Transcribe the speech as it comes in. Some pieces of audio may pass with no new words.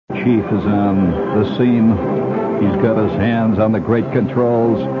Chief is on the scene. He's got his hands on the great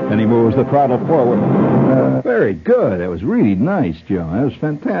controls, and he moves the throttle forward. Very good. That was really nice, Joe. That was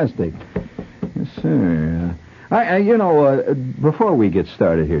fantastic. Yes, sir. Before we get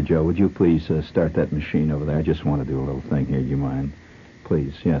started here, Joe, would you please start that machine over there? I just want to do a little thing here. Do you mind?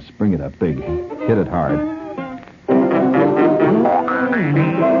 Please, yes. Bring it up big. Hit it hard.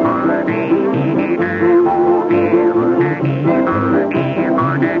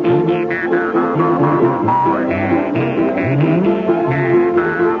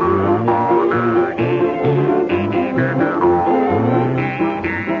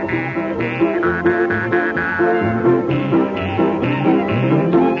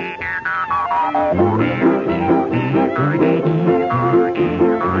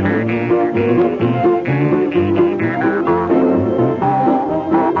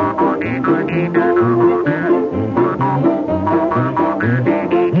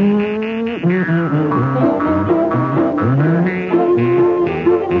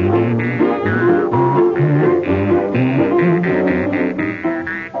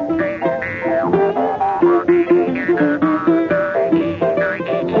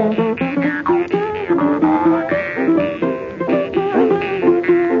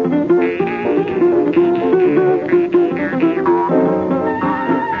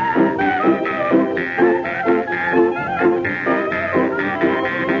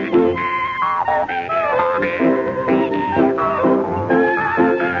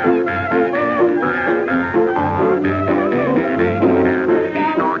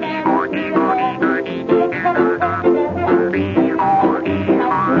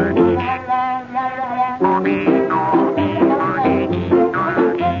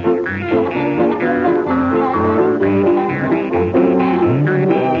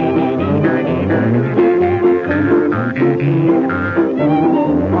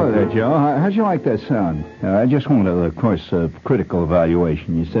 How'd you like that sound? I just wanted, of course, a critical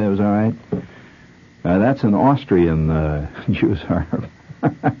evaluation. You say it was all right? That's an Austrian Jew's harp.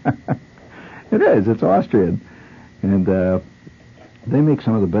 It is. It's Austrian. And they make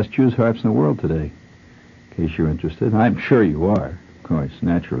some of the best Jew's harps in the world today, in case you're interested. I'm sure you are, of course,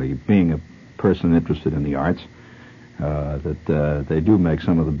 naturally. Being a person interested in the arts, that they do make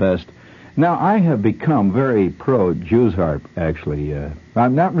some of the best. Now, I have become very pro-Jew's harp, actually.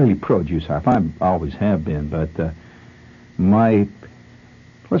 I'm not really pro-Jew's harp. I always have been, but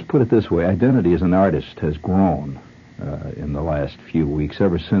let's put it this way, identity as an artist has grown in the last few weeks,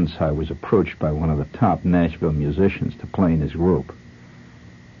 ever since I was approached by one of the top Nashville musicians to play in his group.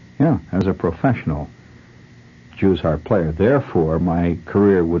 Yeah, as a professional Jew's harp player. Therefore, my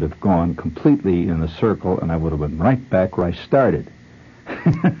career would have gone completely in a circle, and I would have been right back where I started.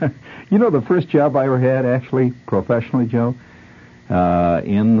 You know, the first job I ever had, actually, professionally, Joe,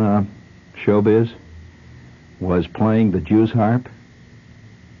 in showbiz, was playing the Jew's harp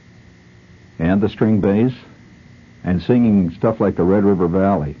and the string bass and singing stuff like the Red River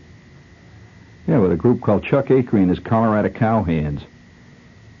Valley. Yeah, with a group called Chuck Acree and his Colorado Cowhands.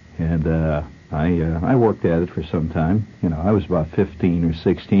 And I worked at it for some time. You know, I was about 15 or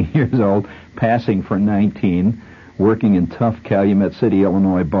 16 years old, passing for 19, working in tough Calumet City,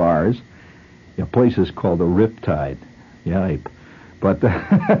 Illinois bars. Places called the Riptide. Yipe. But,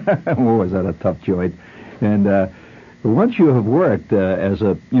 was that a tough joint? And once you have worked as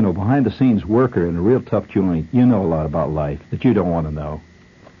a, behind-the-scenes worker in a real tough joint, you know a lot about life that you don't want to know.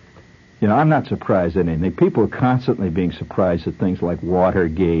 You know, I'm not surprised at anything. People are constantly being surprised at things like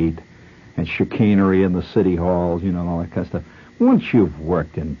Watergate and chicanery in the city halls, and all that kind of stuff. Once you've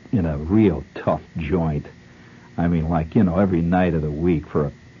worked in a real tough joint, I mean, like, every night of the week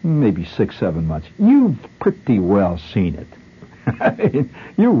for maybe 6-7 months, you've pretty well seen it. I mean,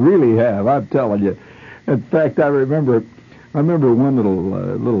 you really have, I'm telling you. In fact, I remember one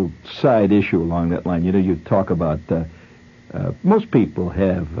little side issue along that line. You talk about, most people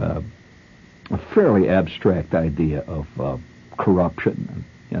have a fairly abstract idea of corruption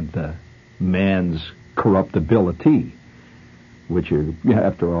and man's corruptibility, which are,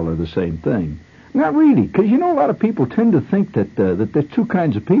 after all, are the same thing. Not really, because a lot of people tend to think that there's two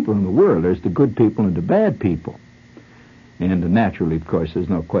kinds of people in the world. There's the good people and the bad people. And naturally, of course, there's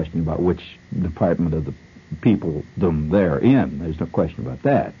no question about which department of the peopledom they're in. There's no question about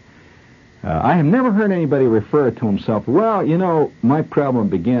that. I have never heard anybody refer to himself, well, my problem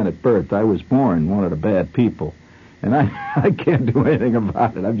began at birth. I was born one of the bad people, and I can't do anything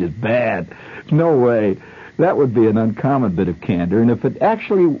about it. I'm just bad. No way. That would be an uncommon bit of candor. And if it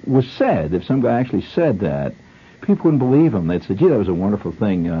actually was said, if some guy actually said that, people wouldn't believe him. They'd say, gee, that was a wonderful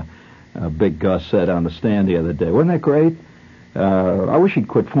thing Big Gus said on the stand the other day. Wasn't that great? I wish he'd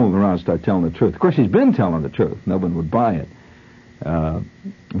quit fooling around and start telling the truth. Of course, he's been telling the truth. No one would buy it.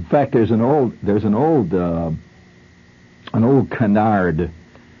 In fact, there's an old canard.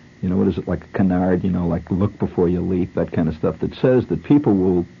 You know, what is it, like a canard? You know, like look before you leap, that kind of stuff, that says that people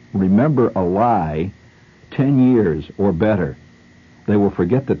will remember a lie 10 years or better. They will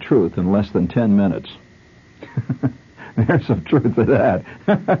forget the truth in less than 10 minutes. There's some truth to that.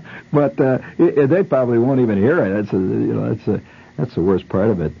 But they probably won't even hear it. That's the worst part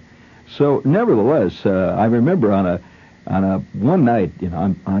of it. So, nevertheless, I remember on a one night, you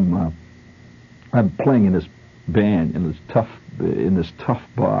know, I'm playing in this band in this tough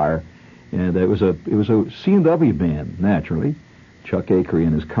bar, and it was a C&W band, naturally. Chuck Akery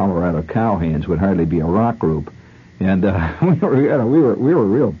and his Colorado Cowhands would hardly be a rock group, and we were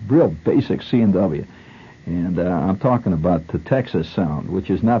real basic C&W. And I'm talking about the Texas sound,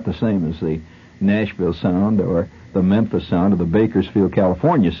 which is not the same as the Nashville sound or the Memphis sound or the Bakersfield,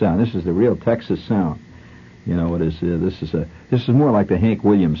 California sound. This is the real Texas sound. You know, it is. This is more like the Hank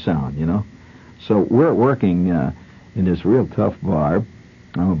Williams sound. You know, so we're working in this real tough bar.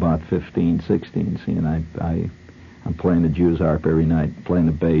 I'm about 15, 16, see, and I'm playing the Jew's harp every night, playing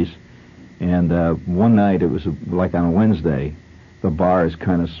the bass. And one night, it was like on a Wednesday. The bar is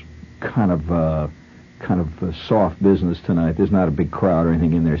kind of soft business tonight. There's not a big crowd or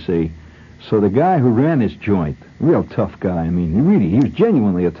anything in there, see. So the guy who ran this joint, real tough guy. I mean, he was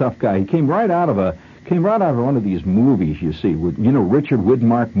genuinely a tough guy. He came right out of one of these movies, you see, with, you know, Richard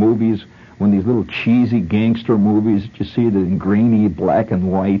Widmark movies, one of these little cheesy gangster movies that you see that in grainy black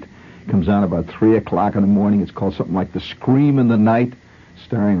and white. Comes on about 3 o'clock in the morning. It's called something like The Scream in the Night,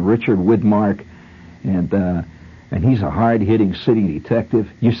 starring Richard Widmark, and he's a hard-hitting city detective.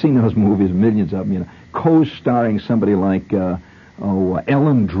 You've seen those movies, millions of them, you know, co-starring somebody like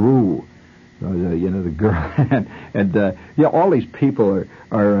Ellen Drew, you know, the girl, and all these people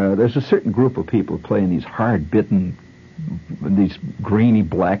are there's a certain group of people playing these hard-bitten, these grainy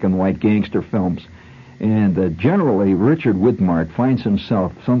black and white gangster films. And generally, Richard Widmark finds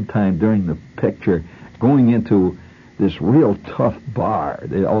himself sometime during the picture going into this real tough bar.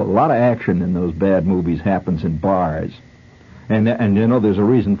 A lot of action in those bad movies happens in bars. And you know, there's a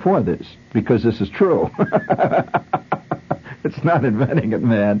reason for this, because this is true. It's not inventing it,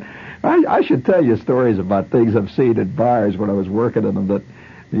 man. I should tell you stories about things I've seen at bars when I was working in them that,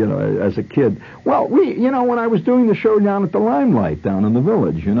 you know, as a kid. Well, when I was doing the show down at the Limelight down in the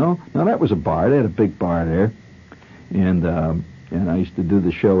Village, you know, now that was a bar. They had a big bar there, and I used to do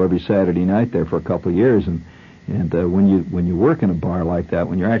the show every Saturday night there for a couple of years. And when you work in a bar like that,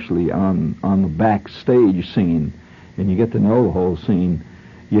 when you're actually on the backstage scene, and you get to know the whole scene,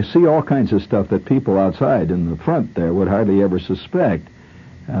 you see all kinds of stuff that people outside in the front there would hardly ever suspect.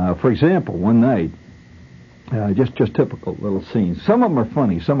 For example, one night. Just typical little scenes. Some of them are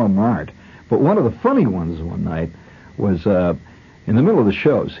funny, some of them aren't. But one of the funny ones one night was in the middle of the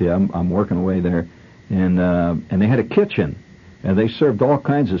show. See, I'm working away there, and they had a kitchen, and they served all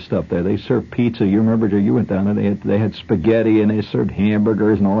kinds of stuff there. They served pizza. You remember, you went down there. They had spaghetti, and they served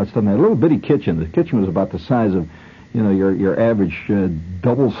hamburgers and all that stuff. And they had a little bitty kitchen. The kitchen was about the size of, you know, your average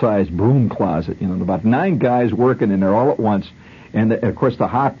double-sized broom closet. You know, about 9 guys working in there all at once. And, of course, the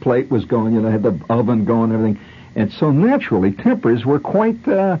hot plate was going, you know, had the oven going and everything. And so, naturally, tempers were quite,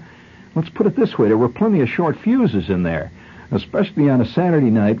 let's put it this way, there were plenty of short fuses in there, especially on a Saturday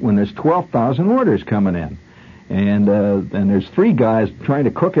night when there's 12,000 orders coming in. And there's 3 guys trying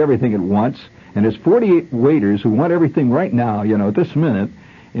to cook everything at once, and there's 48 waiters who want everything right now, you know, at this minute,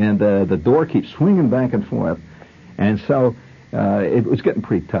 and the door keeps swinging back and forth. And so it was getting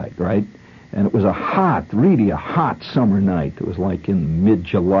pretty tight, right? And it was really a hot summer night. It was like in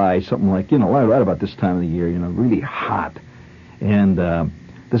mid-July, something like, you know, right about this time of the year, you know, really hot. And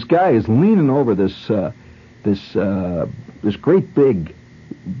this guy is leaning over this great big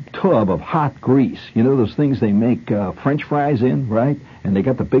tub of hot grease. You know those things they make French fries in, right? And they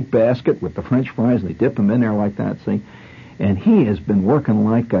got the big basket with the French fries, and they dip them in there like that, see? And he has been working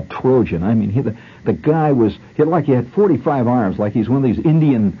like a Trojan. I mean, the guy he had 45 arms, like he's one of these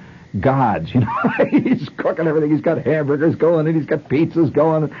Indian gods, you know. He's cooking everything. He's got hamburgers going, and he's got pizzas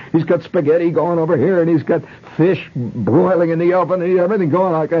going, and he's got spaghetti going over here, and he's got fish broiling in the oven, and everything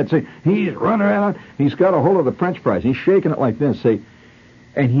going like that. See, he's running around. He's got a hold of the French fries. He's shaking it like this, see.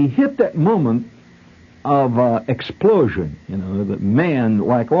 And he hit that moment of explosion. You know, that man,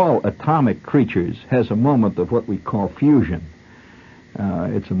 like all atomic creatures, has a moment of what we call fusion.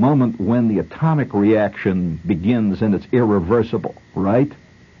 It's a moment when the atomic reaction begins, and it's irreversible, right?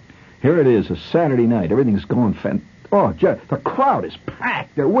 Here it is, a Saturday night. Everything's going the crowd is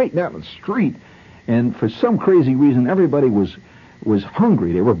packed. They're waiting out in the street. And for some crazy reason, everybody was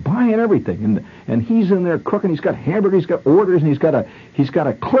hungry. They were buying everything, and he's in there cooking. He's got hamburgers, he's got orders, and he's got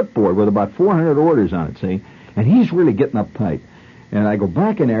a clipboard with about 400 orders on it. See, and he's really getting uptight. And I go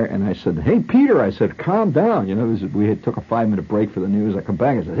back in there, and I said, "Hey, Peter," I said, "calm down." You know, we had took a 5-minute break for the news. I come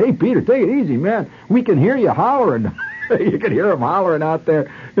back and said, "Hey, Peter, take it easy, man. We can hear you hollering." You could hear him hollering out there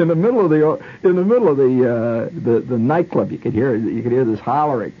in the middle of the nightclub. You could hear this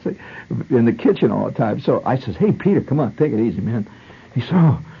hollering in the kitchen all the time. So I says, "Hey, Peter, come on, take it easy, man." They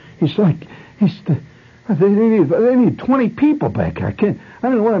need 20 people back there. I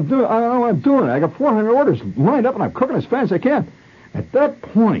don't know what I'm doing. I don't know what I'm doing. I got 400 orders lined up, and I'm cooking as fast as I can. At that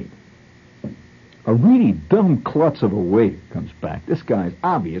point, a really dumb klutz of a waiter comes back. This guy's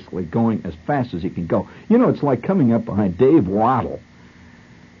obviously going as fast as he can go. You know, it's like coming up behind Dave Waddle,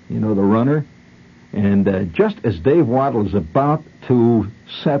 you know, the runner. And just as Dave Waddle is about to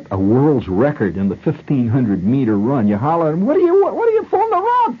set a world's record in the 1,500-meter run, you holler at him, what are you fooling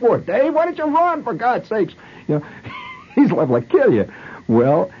around for, Dave? Why don't you run, for God's sakes? You know, he's liable to kill you.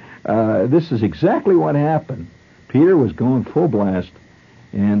 Well, this is exactly what happened. Peter was going full blast,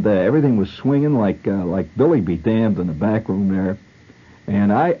 and everything was swinging like Billy be damned in the back room there.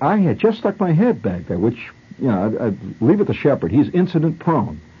 And I had just stuck my head back there, which, you know, I leave it to Shepard. He's incident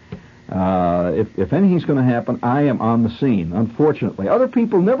prone. If anything's going to happen, I am on the scene. Unfortunately, other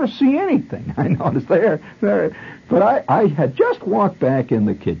people never see anything. I noticed there. But I had just walked back in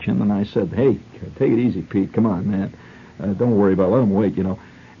the kitchen, and I said, "Hey, take it easy, Pete. Come on, man. Don't worry about it. Let him wait, you know."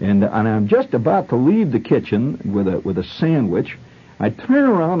 And I'm just about to leave the kitchen with a sandwich. I turn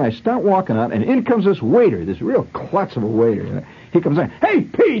around, I start walking out, and in comes this waiter, this real klutz of a waiter. He comes in. "Hey,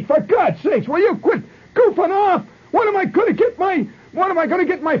 Pete, for God's sakes, will you quit goofing off? When am I going to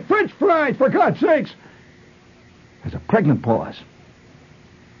get my French fries, for God's sakes?" There's a pregnant pause.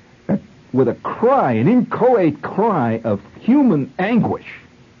 With a cry, an inchoate cry of human anguish,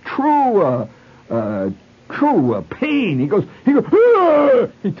 true pain. He goes, "Ah!"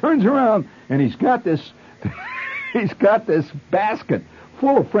 He turns around, and he's got this basket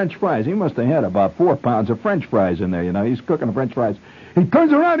full of French fries. He must have had about 4 pounds of French fries in there, you know. He's cooking the French fries. He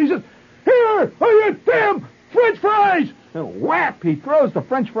turns around, he says, "Here are your damn French fries!" And whap, he throws the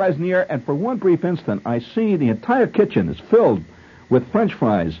French fries in the air, and for one brief instant, I see the entire kitchen is filled with French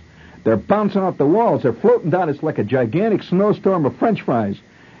fries. They're bouncing off the walls. They're floating down. It's like a gigantic snowstorm of French fries.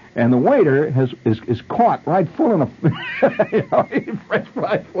 And the waiter is caught right full in a French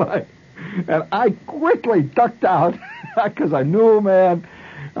fry fly. And I quickly ducked out because I knew, man,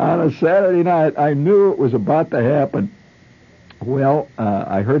 on a Saturday night, I knew it was about to happen. Well,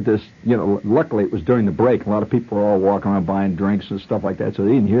 I heard this, you know, luckily it was during the break. A lot of people were all walking around buying drinks and stuff like that, so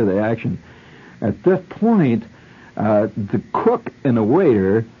they didn't hear the action. At that point, the cook and the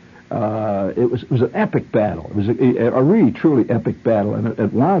waiter, it was an epic battle. It was a really, truly epic battle, and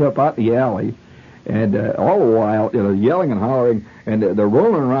it wound up out in the alley, and all the while, you know, yelling and hollering, and they're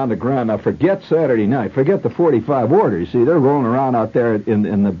rolling around the ground. Now, forget Saturday night. Forget the 45 orders. See, they're rolling around out there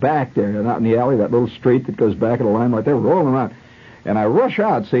in the back there, and out in the alley, that little street that goes back of the limelight. They're rolling around. And I rush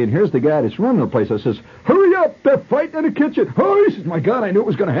out saying, "Here's the guy that's running the place." I says, "Hurry up, they're fighting in the kitchen." Oh, he says, "My God, I knew it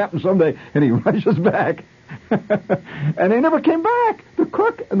was going to happen someday." And he rushes back. And they never came back. The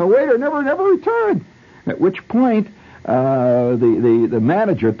cook and the waiter never returned. At which point, the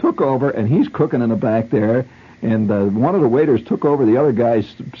manager took over, and he's cooking in the back there. And one of the waiters took over the other guy's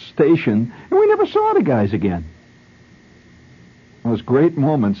station, and we never saw the guys again. Those great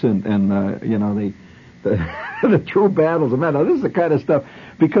moments, and you know, the true battles of men. Now, this is the kind of stuff,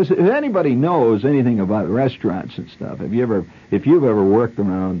 because if anybody knows anything about restaurants and stuff, if you've ever worked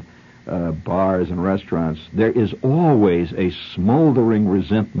around bars and restaurants, there is always a smoldering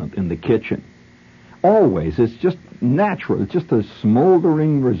resentment in the kitchen. Always. It's just natural. It's just a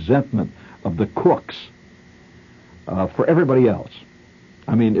smoldering resentment of the cooks for everybody else.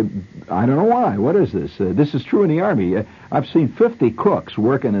 I mean, I don't know why. What is this? This is true in the Army. I've seen 50 cooks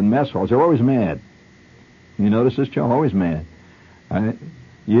working in mess halls. They're always mad. You notice this, Joe? Always mad.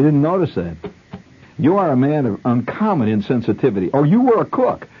 You didn't notice that. You are a man of uncommon insensitivity. Oh, you were a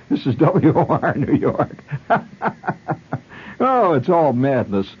cook. This is WOR New York. Oh, it's all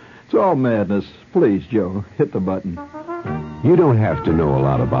madness. It's all madness. Please, Joe, hit the button. You don't have to know a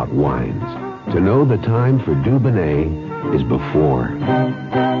lot about wines to know the time for Dubonnet is before.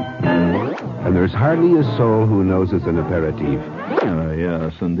 And there's hardly a soul who knows it's an aperitif.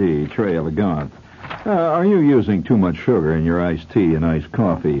 Yes, indeed. Très elegant. Are you using too much sugar in your iced tea and iced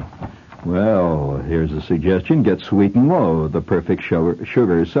coffee? Well, here's a suggestion. Get Sweet and Low, the perfect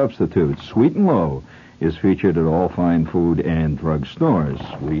sugar substitute. Sweet and Low is featured at all fine food and drug stores.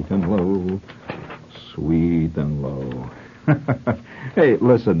 Sweet and Low. sweet and low. Hey,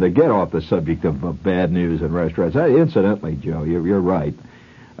 listen, to get off the subject of bad news in restaurants, incidentally, Joe, you're right.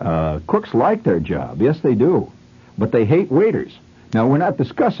 Cooks like their job. Yes, they do. But they hate waiters. Now, we're not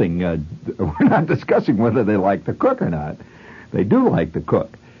discussing whether they like the cook or not. They do like the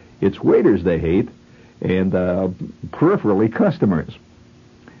cook. It's waiters they hate, and peripherally customers.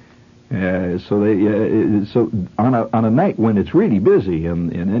 So on a night when it's really busy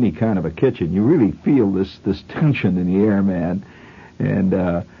in any kind of a kitchen, you really feel this tension in the air, man. And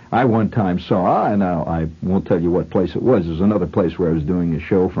I one time saw, and I won't tell you what place it was. It was another place where I was doing a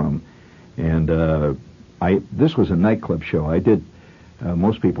show from, and this was a nightclub show. I did.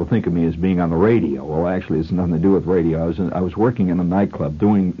 Most people think of me as being on the radio. Well, actually, it's nothing to do with radio. I was working in a nightclub,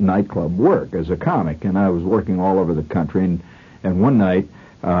 doing nightclub work as a comic, and I was working all over the country. And one night,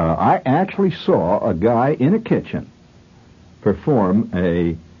 I actually saw a guy in a kitchen perform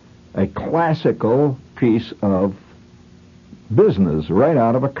a classical piece of business right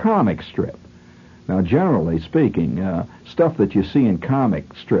out of a comic strip. Now, generally speaking, stuff that you see in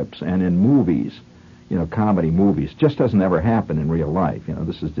comic strips and in movies, comedy movies, just doesn't ever happen in real life.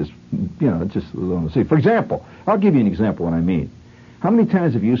 This is just, see. For example, I'll give you an example of what I mean. How many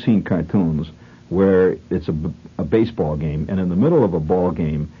times have you seen cartoons where it's a baseball game, and in the middle of a ball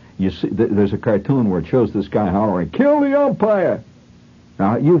game, you see there's a cartoon where it shows this guy hollering, "Kill the umpire!"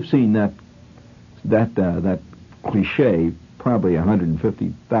 Now, you've seen that cliche probably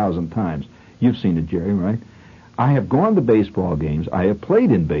 150,000 times. You've seen it, Jerry, right? I have gone to baseball games. I have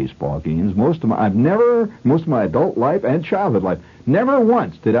played in baseball games. Most of my adult life and childhood life, never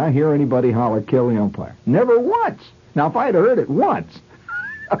once did I hear anybody holler, "Kill the umpire." Never once. Now, if I'd heard it once,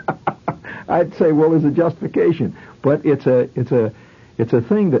 I'd say, well, there's a justification. But it's a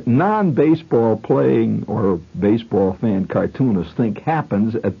thing that non-baseball playing or baseball fan cartoonists think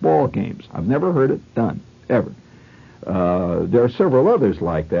happens at ball games. I've never heard it done, ever. There are several others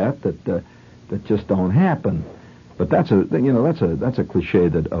like that just don't happen. But that's a cliche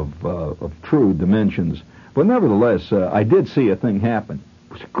that of true dimensions. But nevertheless, I did see a thing happen.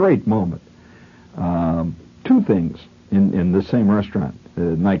 It was a great moment. Two things in the same restaurant,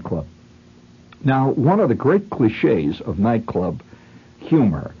 nightclub. Now, one of the great cliches of nightclub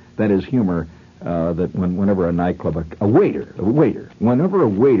humor, that is humor that whenever a nightclub, whenever a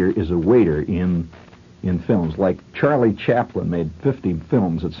waiter is a waiter in films, like Charlie Chaplin made 50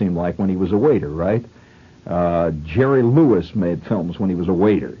 films, it seemed like, when he was a waiter, right? Jerry Lewis made films when he was a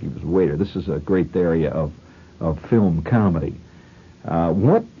waiter. He was a waiter. This is a great area of film comedy.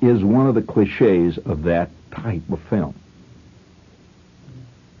 What is one of the cliches of that type of film?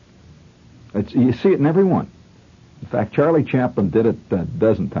 You see it in every one. In fact, Charlie Chaplin did it a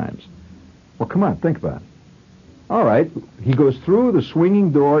dozen times. Well, come on, think about it. All right, he goes through the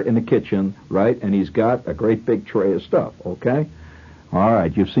swinging door in the kitchen, right, and he's got a great big tray of stuff, okay? All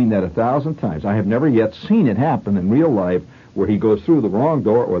right, you've seen that 1,000 times. I have never yet seen it happen in real life where he goes through the wrong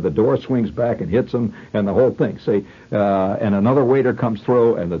door or the door swings back and hits him and the whole thing. Say, and another waiter comes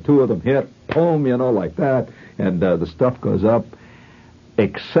through and the two of them hit, boom, like that, and the stuff goes up.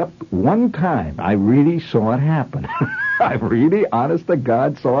 Except one time, I really saw it happen. I really, honest to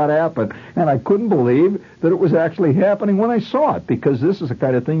God, saw it happen. And I couldn't believe that it was actually happening when I saw it, because this is the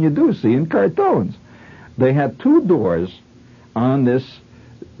kind of thing you do see in cartoons. They had two doors on this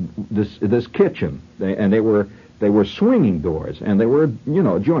kitchen, and they were swinging doors, and they were,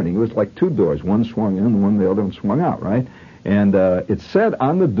 joining. It was like two doors. One swung in, the other one swung out, right? And it said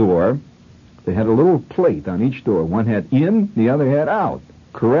on the door, they had a little plate on each door. One had in, the other had out.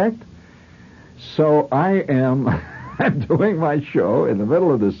 Correct? So I am I'm doing my show in the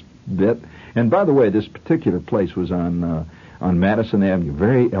middle of this bit. And by the way, this particular place was on Madison Avenue.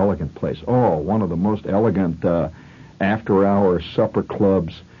 Very elegant place. Oh, one of the most elegant after-hour supper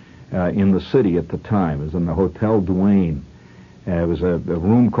clubs in the city at the time. It was in the Hotel Duane. It was a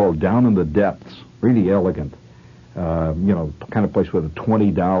room called Down in the Depths. Really elegant. Kind of place with a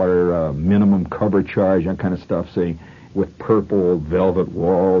 $20 minimum cover charge, that kind of stuff, see, with purple velvet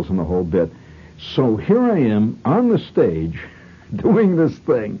walls and the whole bit. So here I am on the stage doing this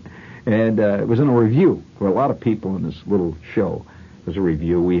thing, and it was in a review. There were a lot of people in this little show. It was a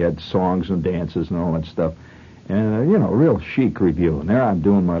review. We had songs and dances and all that stuff, and a real chic review. And there I'm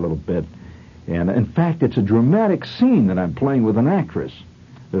doing my little bit, and in fact, it's a dramatic scene that I'm playing with an actress.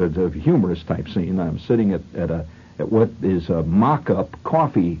 It's a humorous type scene. I'm sitting at what is a mock-up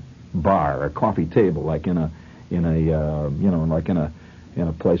coffee bar, a coffee table, like in a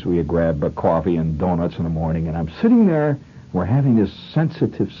place where you grab coffee and donuts in the morning. And I'm sitting there. We're having this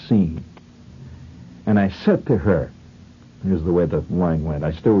sensitive scene, and I said to her, here's the way the line went.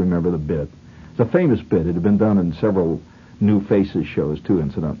 I still remember the bit. It's a famous bit. It had been done in several New Faces shows, too,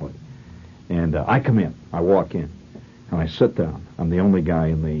 incidentally. And I come in. I walk in. And I sit down. I'm the only guy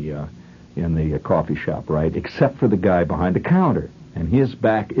in the coffee shop, right? Except for the guy behind the counter. And his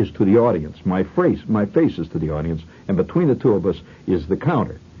back is to the audience. My face is to the audience. And between the two of us is the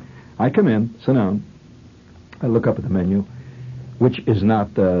counter. I come in, sit down. I look up at the menu, which is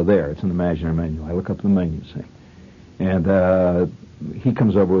not there. It's an imaginary menu. I look up at the menu, see. And he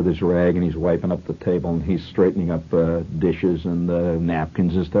comes over with his rag, and he's wiping up the table, and he's straightening up dishes and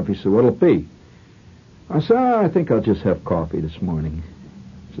napkins and stuff. He said, "What'll it be?" I said, "I think I'll just have coffee this morning."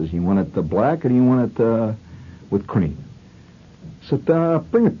 He says, "You want it black, or do you want it with cream?" I said,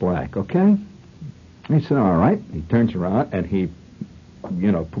 "Bring it black, okay?" He said, "All right." He turns around, and he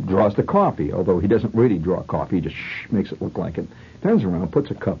draws the coffee, although he doesn't really draw coffee. He just makes it look like it. Turns around,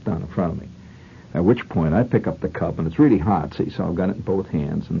 puts a cup down in front of me. At which point, I pick up the cup, and it's really hot, see, so I've got it in both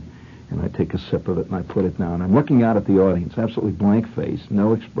hands, and I take a sip of it, and I put it down. I'm looking out at the audience, absolutely blank face,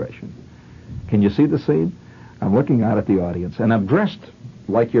 no expression. Can you see the scene? I'm looking out at the audience, and I'm dressed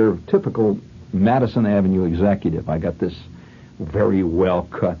like your typical Madison Avenue executive. I got this very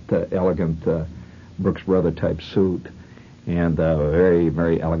well-cut, elegant Brooks Brother type suit, and a very,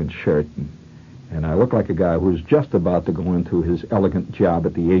 very elegant shirt. And I look like a guy who's just about to go into his elegant job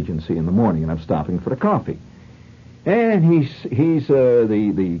at the agency in the morning, and I'm stopping for the coffee. And he's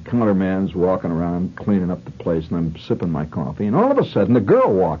the counter man's walking around cleaning up the place, and I'm sipping my coffee. And all of a sudden, the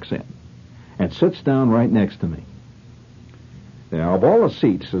girl walks in and sits down right next to me. Now, of all the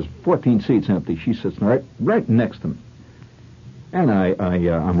seats, there's 14 seats empty. She sits right next to me. And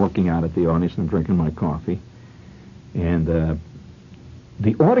I'm looking out at the audience, and I'm drinking my coffee. And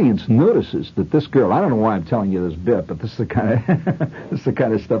the audience notices that this girl, I don't know why I'm telling you this bit, but this is the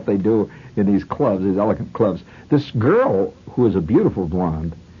kind of stuff they do in these clubs, these elegant clubs. This girl, who is a beautiful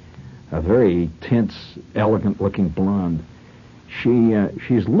blonde, a very tense, elegant-looking blonde,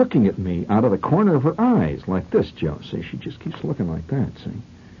 she's looking at me out of the corner of her eyes, like this, Joe. See, she just keeps looking like that, see,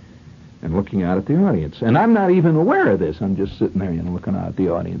 and looking out at the audience. And I'm not even aware of this. I'm just sitting there, looking out at the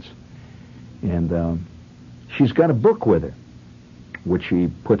audience. And she's got a book with her, which she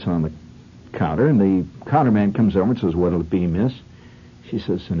puts on the counter, and the counterman comes over and says, "What'll it be, miss?" She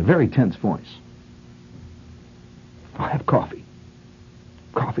says in a very tense voice, "I'll have coffee.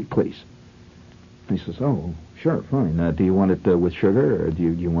 Coffee, please." And he says, "Oh, sure, fine. Do you want it with sugar, or do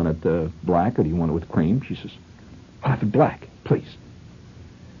you want it black, or do you want it with cream?" She says, "I'll have it black, please."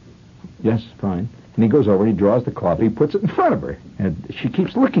 "Yes, fine." And he goes over, and he draws the coffee, puts it in front of her, and she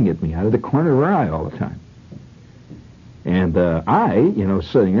keeps looking at me out of the corner of her eye all the time. And I,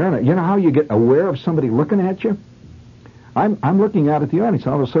 sitting there, you know how you get aware of somebody looking at you? I'm looking out at the audience.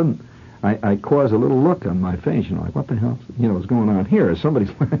 All of a sudden, I cause a little look on my face, like, what the hell, is going on here?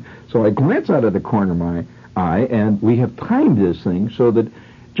 Somebody's. So I glance out of the corner of my eye, and we have timed this thing so that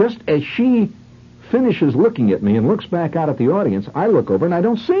just as she finishes looking at me and looks back out at the audience, I look over and I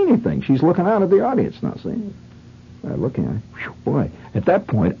don't see anything. She's looking out at the audience now, see? I'm looking at her. Whew, boy, at that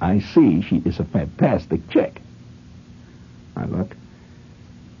point, I see she is a fantastic chick. I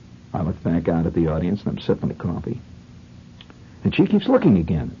look back out at the audience, and I'm sipping the coffee. And she keeps looking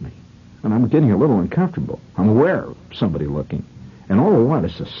again at me. And I'm getting a little uncomfortable. I'm aware of somebody looking. And all the while,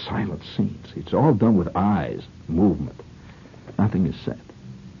 it's a silent scene. It's all done with eyes, movement. Nothing is said.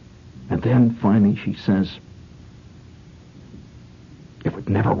 And then, finally, she says, "It would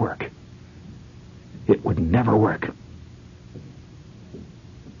never work. It would never work."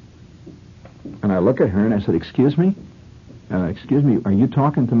 And I look at her, and I said, "Excuse me? Excuse me, are you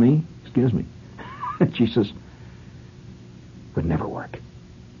talking to me? Excuse me." And she says, "Would never work."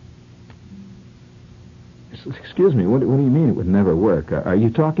 I says, "Excuse me, what do you mean it would never work? Are you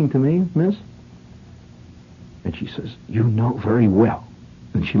talking to me, miss?" And she says, "You know very well."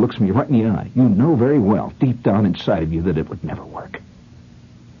 And she looks me right in the eye. "You know very well, deep down inside of you, that it would never work."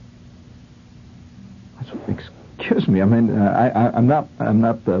 I said, "Excuse me, I mean, I'm not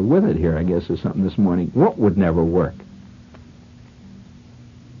with it here, I guess, or something this morning. What would never work?"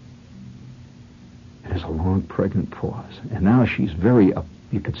 There's a long, pregnant pause. And now she's very up.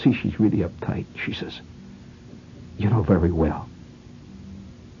 You can see she's really uptight. She says, "You know very well."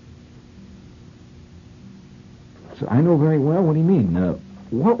 So I know very well? What do you mean?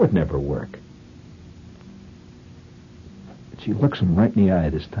 What would never work? And she looks him right in the eye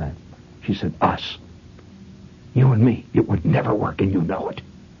this time. She said, "Us. You and me. It would never work, and you know it."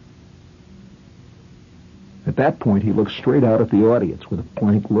 At that point, he looks straight out at the audience with a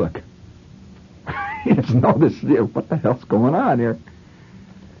blank look. He doesn't know this. What the hell's going on here?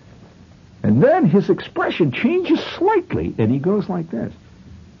 And then his expression changes slightly, and he goes like this.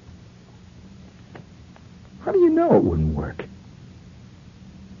 How do you know it wouldn't work?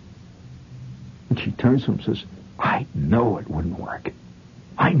 And she turns to him and says, I know it wouldn't work.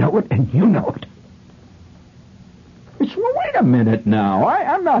 I know it, and you know it. It's, well, wait a minute now.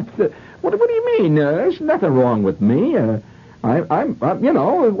 I'm not... what do you mean? There's nothing wrong with me. I'm you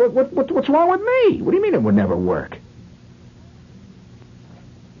know, what's wrong with me? What do you mean it would never work?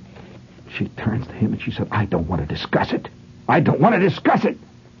 She turns to him and she said, I don't want to discuss it. I don't want to discuss it.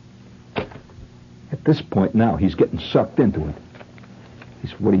 At this point now, he's getting sucked into it. He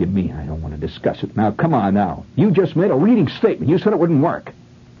said, what do you mean I don't want to discuss it? Now, come on now. You just made a leading statement. You said it wouldn't work.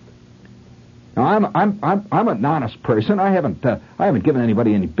 Now, I'm an honest person. I haven't given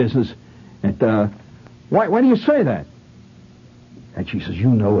anybody any business. And why do you say that? And she says, you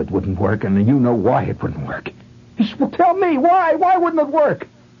know it wouldn't work, and you know why it wouldn't work. He says, well, tell me why. Why wouldn't it work?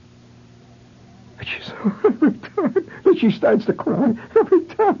 And she says, every time. And she starts to cry. Every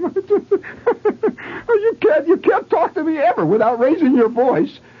time. You can't talk to me ever without raising your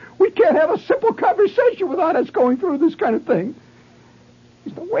voice. We can't have a simple conversation without us going through this kind of thing.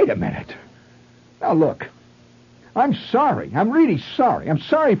 He said, wait a minute. Now, look, I'm sorry. I'm really sorry. I'm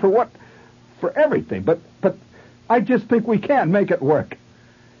sorry for everything, but I just think we can make it work.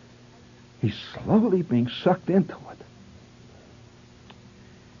 He's slowly being sucked into it.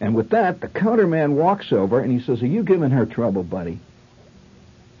 And with that, the counterman walks over and he says, are you giving her trouble, buddy?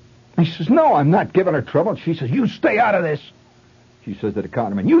 He says, no, I'm not giving her trouble. She says, you stay out of this. She says to the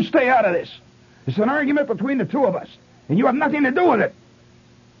counterman, you stay out of this. It's an argument between the two of us, and you have nothing to do with it.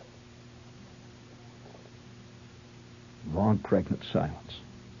 Long, pregnant silence.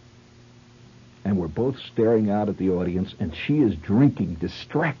 And we're both staring out at the audience, and she is drinking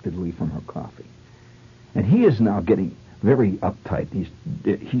distractedly from her coffee. And he is now getting very uptight. He's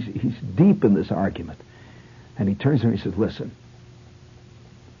deep in this argument. And he turns to her and he says, listen,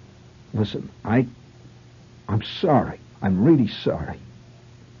 I'm sorry. I'm really sorry.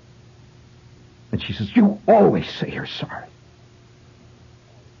 And she says, you always say you're sorry.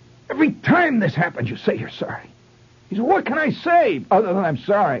 Every time this happens, you say you're sorry. He said, what can I say other than I'm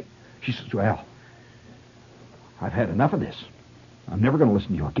sorry? She says, well, I've had enough of this. I'm never going to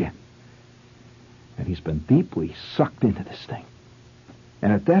listen to you again. And he's been deeply sucked into this thing.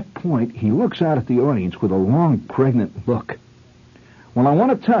 And at that point, he looks out at the audience with a long, pregnant look. Well, I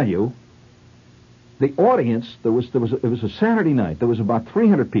want to tell you, the audience, it was a Saturday night. There was about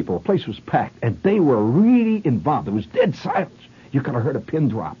 300 people. The place was packed, and they were really involved. There was dead silence. You could have heard a pin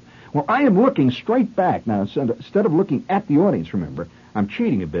drop. Well, I am looking straight back now. Instead of looking at the audience, remember, I'm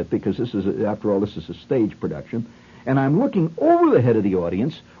cheating a bit because after all, this is a stage production. And I'm looking over the head of the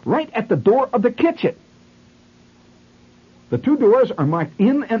audience, right at the door of the kitchen. The two doors are marked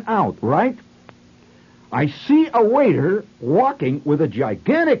in and out, right? I see a waiter walking with a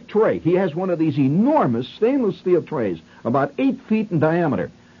gigantic tray. He has one of these enormous stainless steel trays, about 8 feet in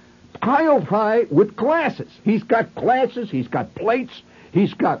diameter, piled high with glasses. He's got glasses, he's got plates,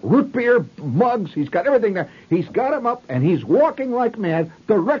 he's got root beer mugs, he's got everything there. He's got them up, and he's walking like mad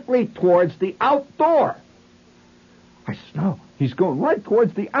directly towards the outdoor. I said, no, he's going right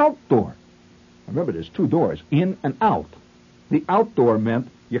towards the outdoor. Remember, there's two doors, in and out. The outdoor meant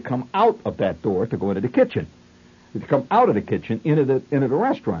you come out of that door to go into the kitchen. You come out of the kitchen into the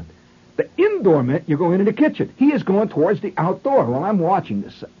restaurant. The indoor meant you go into the kitchen. He is going towards the outdoor. Well, I'm watching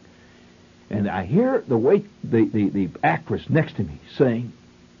this thing. And I hear the actress next to me saying,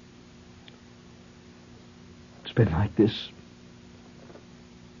 it's been like this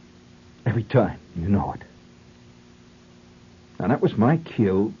every time. You know it. Now, that was my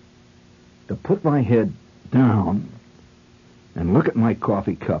cue to put my head down and look at my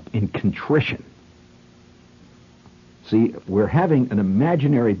coffee cup in contrition. See, we're having an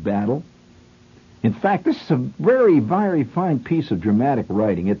imaginary battle. In fact, this is a very, very fine piece of dramatic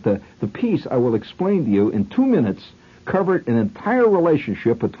writing. The piece, I will explain to you in 2 minutes, covered an entire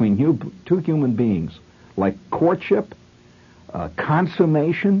relationship between two human beings, like courtship,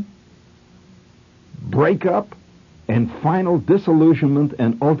 consummation, breakup, and final disillusionment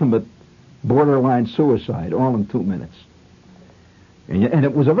and ultimate borderline suicide, all in 2 minutes. And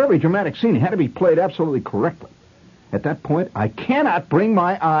it was a very dramatic scene. It had to be played absolutely correctly. At that point, I cannot bring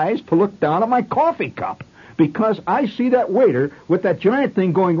my eyes to look down at my coffee cup because I see that waiter with that giant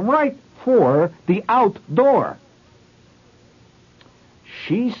thing going right for the outdoor.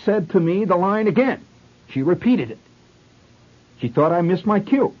 She said to me the line again. She repeated it. She thought I missed my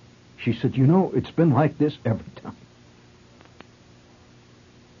cue. She said, you know, it's been like this every time.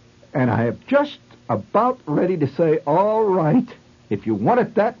 And I am just about ready to say, all right, if you want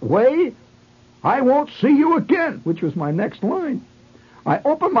it that way, I won't see you again, which was my next line. I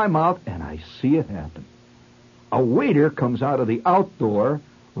open my mouth, and I see it happen. a waiter comes out of the outdoor,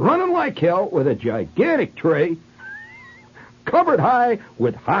 running like hell with a gigantic tray, covered high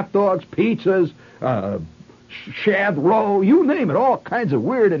with hot dogs, pizzas, shad roe, you name it, all kinds of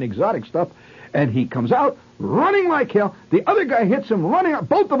weird and exotic stuff. And he comes out running like hell. The other guy hits him running out,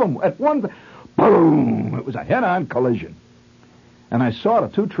 both of them at one, boom! It was a head-on collision. And I saw the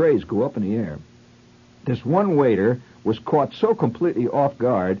two trays go up in the air. This one waiter was caught so completely off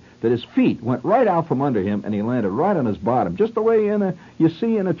guard that his feet went right out from under him and he landed right on his bottom, just the way you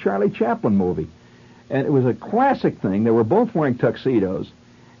see in a Charlie Chaplin movie. And it was a classic thing. They were both wearing tuxedos,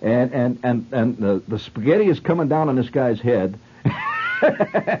 and the spaghetti is coming down on this guy's head,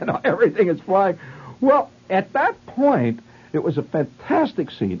 and everything is flying. Well, at that point, it was a fantastic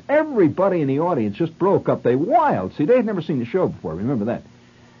scene. Everybody in the audience just broke up. They wild. See, they had never seen the show before. Remember that.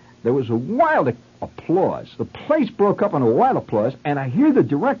 There was a wild applause. The place broke up in a wild applause, and I hear the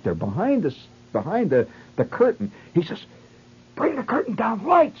director behind the curtain. He says, "Bring the curtain down,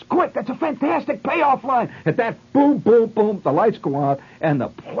 lights, quick, that's a fantastic payoff line." At that, boom, boom, boom, the lights go out, and the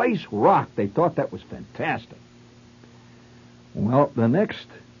place rocked. They thought that was fantastic. Well, the next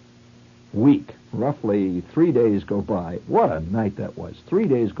week, roughly 3 days go by. What a night that was. 3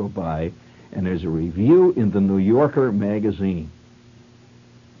 days go by, and there's a review in the New Yorker magazine.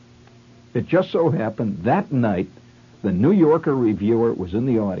 It just so happened that night, the New Yorker reviewer was in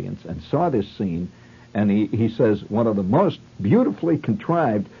the audience and saw this scene, and he says one of the most beautifully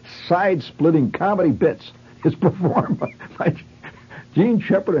contrived, side-splitting comedy bits is performed by Gene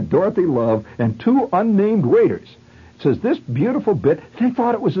Shepard and Dorothy Love and two unnamed waiters. It says this beautiful bit, they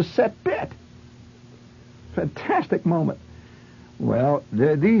thought it was a set bit. Fantastic moment. Well,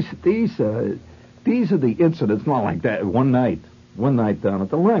 these are the incidents, not like that. One night down at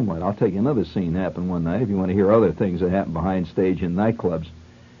the Limelight. I'll tell you another scene happened one night if you want to hear other things that happen behind stage in nightclubs.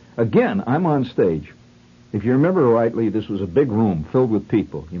 Again, I'm on stage. If you remember rightly, this was a big room filled with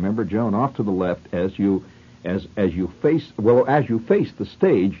people. You remember, Joan, off to the left as you face the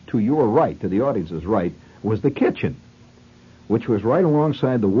stage to your right, to the audience's right, was the kitchen, which was right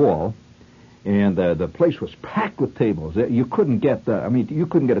alongside the wall, and the place was packed with tables. You couldn't get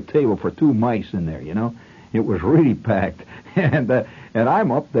a table for two mice in there, you know. It was really packed, and I'm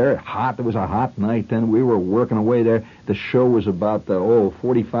up there, hot. It was a hot night. Then we were working away there. The show was about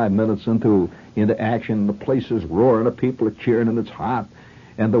 45 minutes into action. The place is roaring, the people are cheering, and it's hot,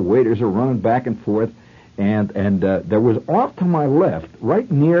 and the waiters are running back and forth. And there was off to my left,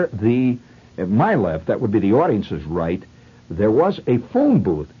 right near my left, that would be the audience's right. There was a phone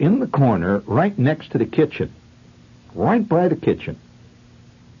booth in the corner, right next to the kitchen, right by the kitchen.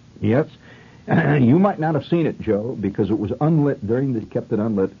 Yes. You might not have seen it, Joe, because it was unlit kept it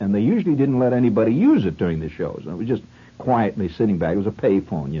unlit, and they usually didn't let anybody use it during the shows. It was just quietly sitting back. It was a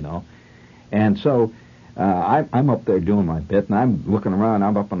payphone, you know. And so I'm up there doing my bit, and I'm looking around.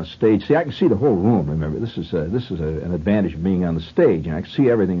 I'm up on the stage. See, I can see the whole room. Remember, this is an advantage of being on the stage, and I can see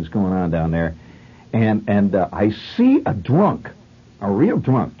everything that's going on down there. And I see a drunk, a real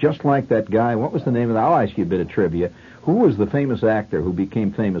drunk, just like that guy. What was the name of that? I'll ask you a bit of trivia. Who was the famous actor who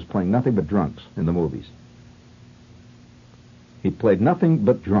became famous playing nothing but drunks in the movies? He played nothing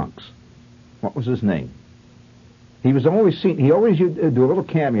but drunks. What was his name? He was always seen. He always used to do a little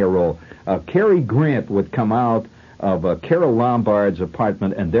cameo role. Cary Grant would come out of Carol Lombard's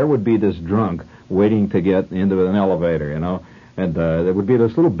apartment, and there would be this drunk waiting to get into an elevator, you know. And there would be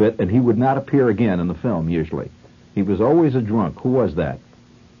this little bit, and he would not appear again in the film usually. He was always a drunk. Who was that?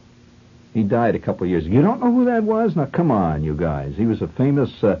 He died a couple of years ago. You don't know who that was? Now, come on, you guys. He was he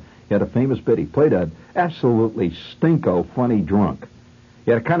had a famous bit. He played an absolutely stinko funny drunk.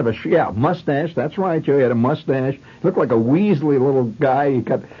 He had a kind of a mustache. That's right, Joe. He had a mustache. He looked like a Weasley little guy.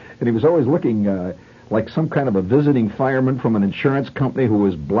 And he was always looking like some kind of a visiting fireman from an insurance company who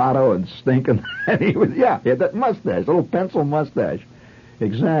was blotto and stinking. And he had that mustache, little pencil mustache.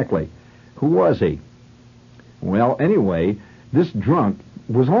 Exactly. Who was he? Well, anyway, this drunk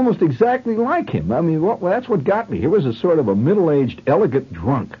was almost exactly like him. I mean, that's what got me. Here was a sort of a middle-aged, elegant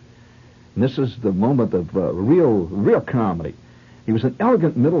drunk. And this is the moment of real comedy. He was an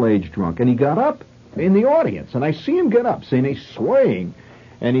elegant, middle-aged drunk, and he got up in the audience, and I see him get up, and he's swaying,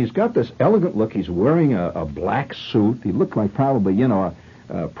 and he's got this elegant look. He's wearing a black suit. He looked like probably, a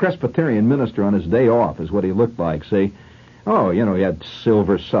Presbyterian minister on his day off is what he looked like, see. Oh, he had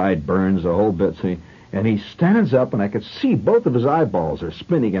silver sideburns, the whole bit, see. And he stands up, and I could see both of his eyeballs are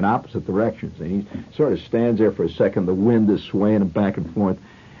spinning in opposite directions. And he sort of stands there for a second. The wind is swaying him back and forth.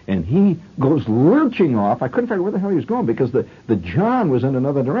 And he goes lurching off. I couldn't figure where the hell he was going because the John was in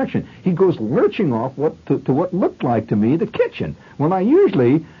another direction. He goes lurching off to what looked like to me the kitchen. When I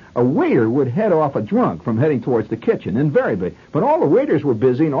usually a waiter would head off a drunk from heading towards the kitchen, invariably. But all the waiters were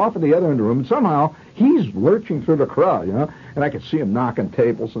busy and off at the other end of the room, and somehow he's lurching through the crowd, and I could see him knocking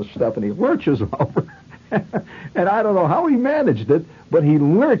tables and stuff, and he lurches over. And I don't know how he managed it, but he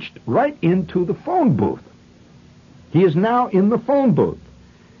lurched right into the phone booth. He is now in the phone booth.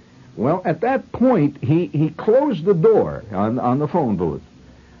 Well, at that point, he closed the door on the phone booth.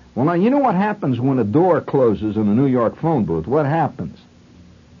 Well, now, you know what happens when a door closes in a New York phone booth? What happens?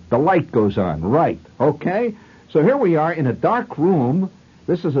 The light goes on, right? Okay? So here we are in a dark room.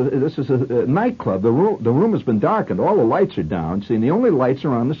 This is a nightclub. The room has been darkened. All the lights are down. See, and the only lights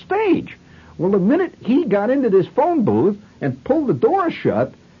are on the stage. Well, the minute he got into this phone booth and pulled the door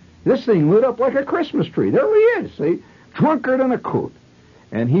shut, this thing lit up like a Christmas tree. There he is, see? Drunker than a coot.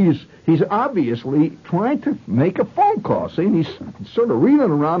 And he's obviously trying to make a phone call, see? And he's sort of reeling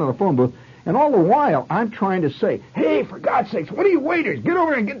around in the phone booth. And all the while, I'm trying to say, hey, for God's sakes, what are you waiters? Get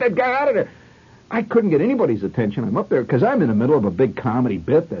over and get that guy out of there. I couldn't get anybody's attention. I'm up there because I'm in the middle of a big comedy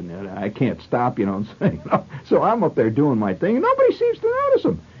bit, and I can't stop, and saying, So I'm up there doing my thing, and nobody seems to notice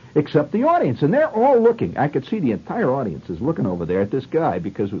him, except the audience. And they're all looking. I could see the entire audience is looking over there at this guy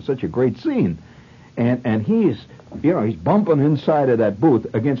because it was such a great scene. And he's bumping inside of that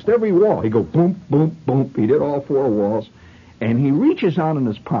booth against every wall. He goes boom, boom, boom. He did all 4 walls. And he reaches out in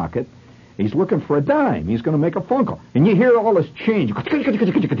his pocket. He's looking for a dime. He's going to make a phone call. And you hear all this change.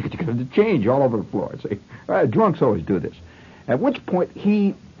 Change all over the floor. See? Drunks always do this. At which point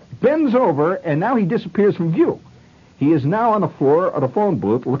he bends over, and now he disappears from view. He is now on the floor of the phone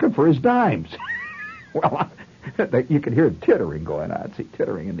booth looking for his dimes. Well, you could hear tittering going on. See,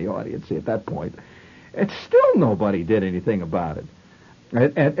 tittering in the audience, see, at that point. And still nobody did anything about it.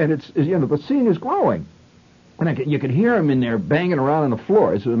 And it's, the scene is growing. And you could hear him in there banging around on the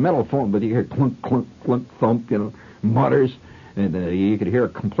floor. It's a metal phone, but you hear clunk, clunk, clunk, thump, mutters. And you could hear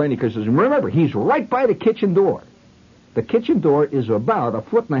complaining because, remember, he's right by the kitchen door. The kitchen door is about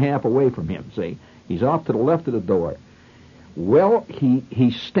 1.5 feet away from him, see? He's off to the left of the door. Well,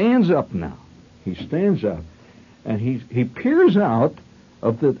 he stands up now. He stands up, and he peers out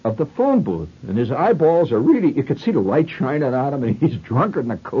of the phone booth, and his eyeballs are really, you could see the light shining on him, and he's drunker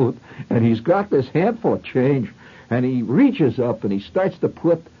than a coot, and he's got this handful of change, and he reaches up and he starts to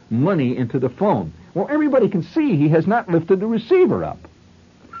put money into the phone. Well, everybody can see he has not lifted the receiver up.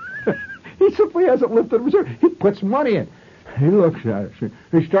 He simply hasn't lifted the receiver. He puts money in. He looks at it.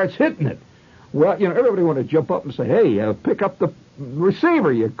 He starts hitting it. Well, everybody want to jump up and say, hey, pick up the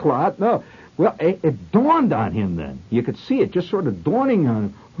receiver, you clot. No. Well, it dawned on him then. You could see it just sort of dawning on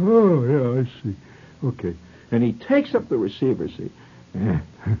him. Oh, yeah, I see. Okay. And he takes up the receiver, see.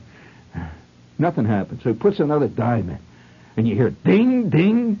 Nothing happens. So he puts another dime in. And you hear ding,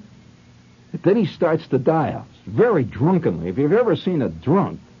 ding. Then he starts to dial. Very drunkenly. If you've ever seen a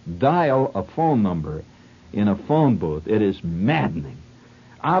drunk dial a phone number in a phone booth, it is maddening.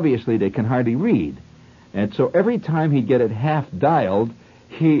 Obviously, they can hardly read. And so every time he'd get it half dialed,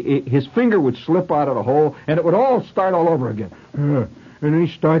 his finger would slip out of the hole, and it would all start all over again. And then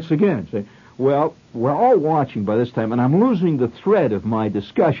he starts again. See? Well, we're all watching by this time, and I'm losing the thread of my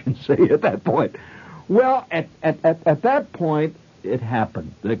discussion, say, at that point. Well, at that point, it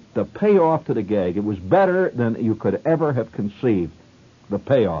happened. The payoff to the gag, it was better than you could ever have conceived, the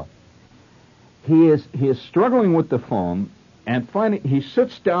payoff. He is struggling with the phone, and finally he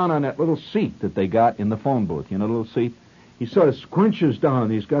sits down on that little seat that they got in the phone booth, the little seat. He sort of squinches down.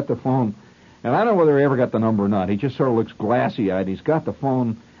 He's got the phone, and I don't know whether he ever got the number or not. He just sort of looks glassy-eyed. He's got the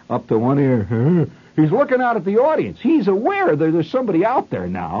phone up to one ear. He's looking out at the audience. He's aware that there's somebody out there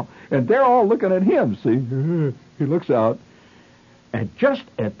now, and they're all looking at him, see? He looks out, and just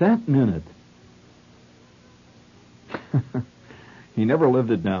at that minute, he never lived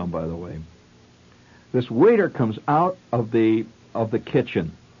it down, by the way. This waiter comes out of the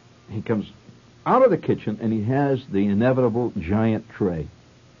kitchen. He comes out of the kitchen, and he has the inevitable giant tray.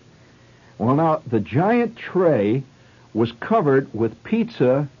 Well, now, the giant tray was covered with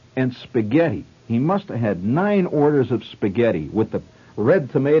pizza and spaghetti. He must have had 9 orders of spaghetti with the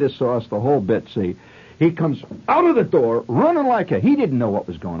red tomato sauce, the whole bit, see? He comes out of the door, running like he didn't know what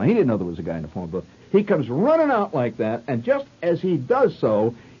was going on. He didn't know there was a guy in the phone booth. He comes running out like that, and just as he does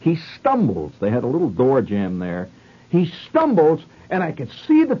so, he stumbles. They had a little door jamb there. He stumbles, and I could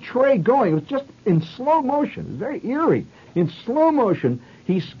see the tray going. It was just in slow motion. It was very eerie. In slow motion,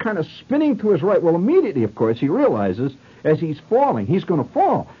 he's kind of spinning to his right. Well, immediately, of course, he realizes as he's falling, he's going to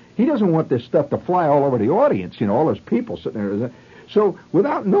fall. He doesn't want this stuff to fly all over the audience, all those people sitting there. So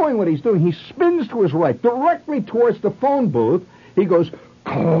without knowing what he's doing, he spins to his right, directly towards the phone booth. He goes,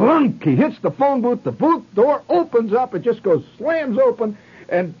 clunk! He hits the phone booth. The booth door opens up. It just goes, slams open.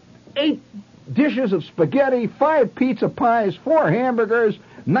 and 8 dishes of spaghetti, 5 pizza pies, 4 hamburgers,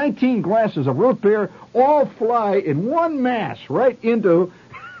 19 glasses of root beer, all fly in one mass right into,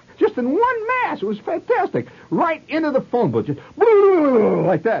 just in one mass. It was fantastic. Right into the phone booth, just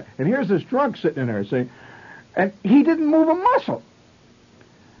like that. And here's this drunk sitting in there, see, and he didn't move a muscle.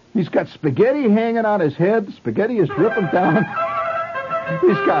 He's got spaghetti hanging on his head. Spaghetti is dripping down.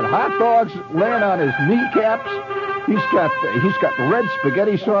 He's got hot dogs laying on his kneecaps. He's got red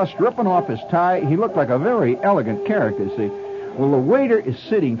spaghetti sauce dripping off his tie. He looked like a very elegant character, see. Well, the waiter is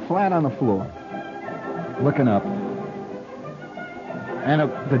sitting flat on the floor, looking up. And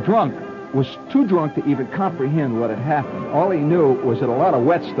the drunk was too drunk to even comprehend what had happened. All he knew was that a lot of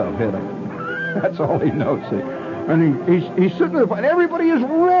wet stuff hit him. That's all he knows, see. And he's sitting there, and everybody is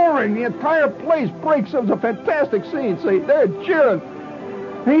roaring. The entire place breaks. It was a fantastic scene, see. They're cheering.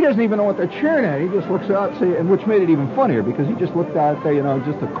 And he doesn't even know what they're cheering at. He just looks out, see, and which made it even funnier because he just looked out there,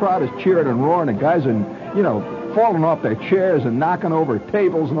 just the crowd is cheering and roaring, and guys are, falling off their chairs and knocking over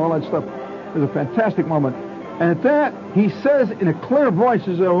tables and all that stuff. It was a fantastic moment. And at that, he says in a clear voice,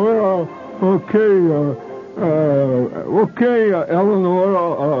 he says, well, okay,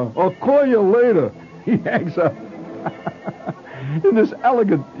 Eleanor, I'll call you later. He hangs up in this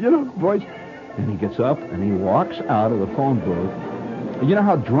elegant, voice. And he gets up and he walks out of the phone booth. You know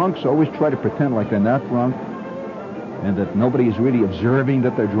how drunks always try to pretend like they're not drunk and that nobody is really observing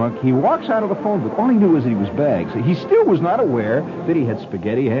that they're drunk? He walks out of the phone booth. All he knew was that he was bagged. He still was not aware that he had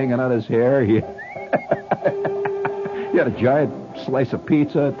spaghetti hanging on his hair. He had a giant slice of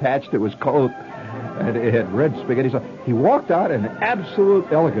pizza attached to his coat, and it had red spaghetti sauce. He walked out in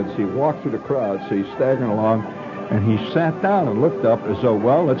absolute elegance. He walked through the crowd, so he's staggering along, and he sat down and looked up as though,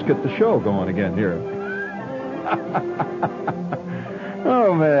 well, let's get the show going again here.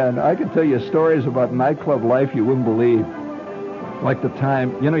 Oh, man, I can tell you stories about nightclub life you wouldn't believe. Like the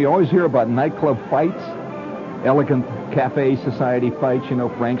time, you always hear about nightclub fights, elegant cafe society fights,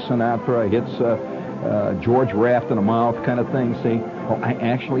 Frank Sinatra hits George Raft in the mouth kind of thing, see? Oh, I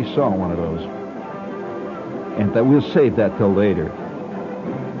actually saw one of those. And we'll save that till later.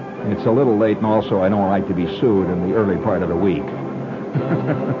 It's a little late, and also I don't like to be sued in the early part of the week.